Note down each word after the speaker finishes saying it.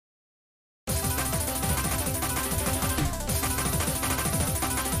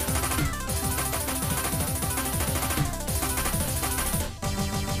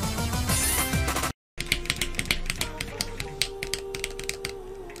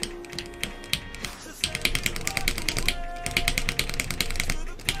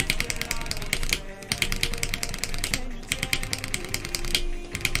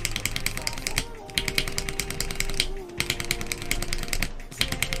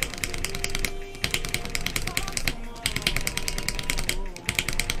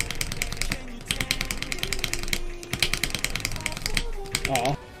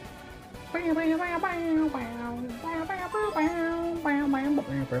Aw.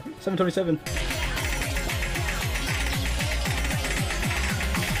 727.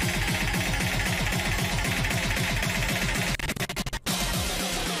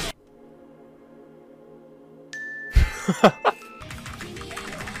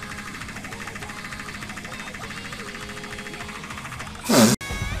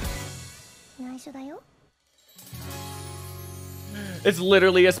 It's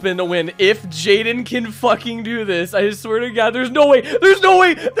literally a spin to win. If Jaden can fucking do this, I swear to God, there's no way. There's no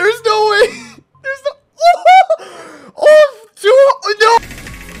way. There's no way. There's no. Oh, no.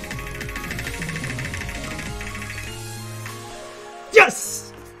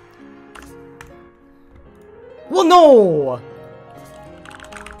 Yes! Well, no!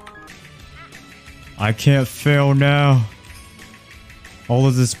 I can't fail now. All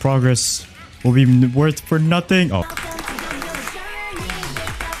of this progress will be worth for nothing. Oh.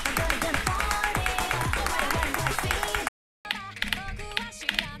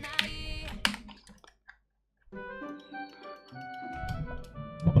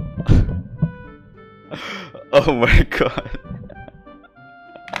 Oh my god.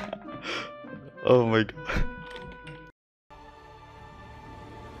 Oh my god.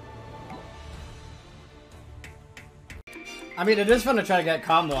 I mean, it is fun to try to get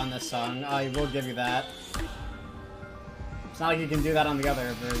combo on this song. I will give you that. It's not like you can do that on the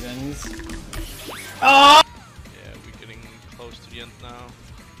other versions. Oh! Yeah, we're getting close to the end now.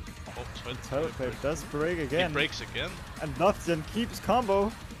 Oh, It does break again. He breaks again. And Loftian keeps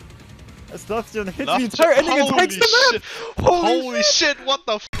combo. As Loftian hits Loftian, the entire ending and takes the map! Holy shit, what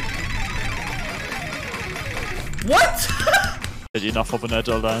the f— What? Enough of an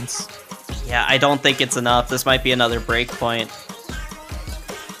agile dance. Yeah, I don't think it's enough. This might be another break point.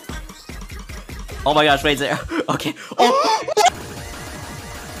 Oh my gosh, wait there. Okay. Oh!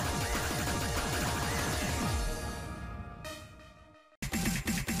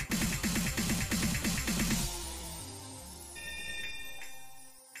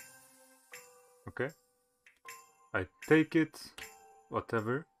 Okay. I take it.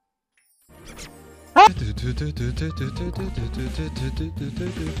 Whatever.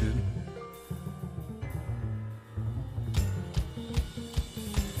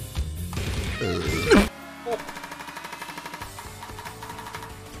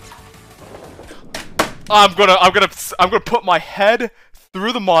 I'm gonna put my head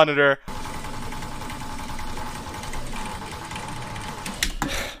through the monitor.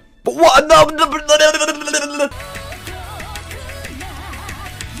 But what? No.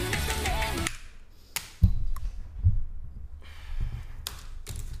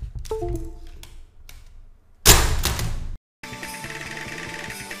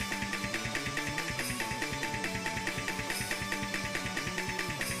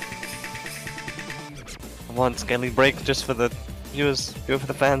 Come on, Scaly, break just for the viewers, go for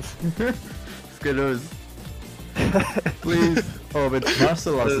the fans. Scalers. Please. Oh, but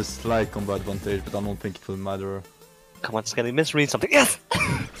Marcel has a slight combo advantage, but I don't think it will matter. Come on, Scaly, misread something. Yes!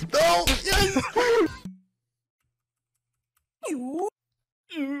 No! Yes!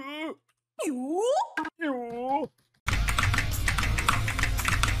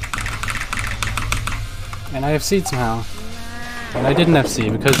 And I have seed somehow. And I didn't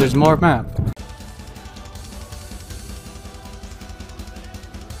FC because there's more map.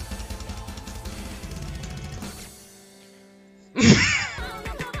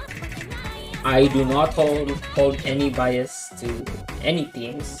 I do not hold any bias to any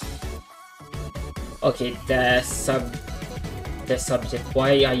teams. Okay, the subject.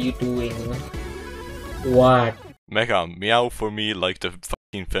 Why are you doing what? Mega, meow for me like the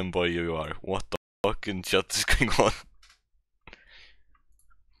fucking fanboy you are. What the fucking shit is going on?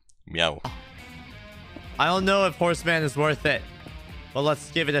 Meow. I don't know if Horseman is worth it, but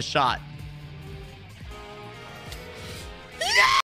let's give it a shot.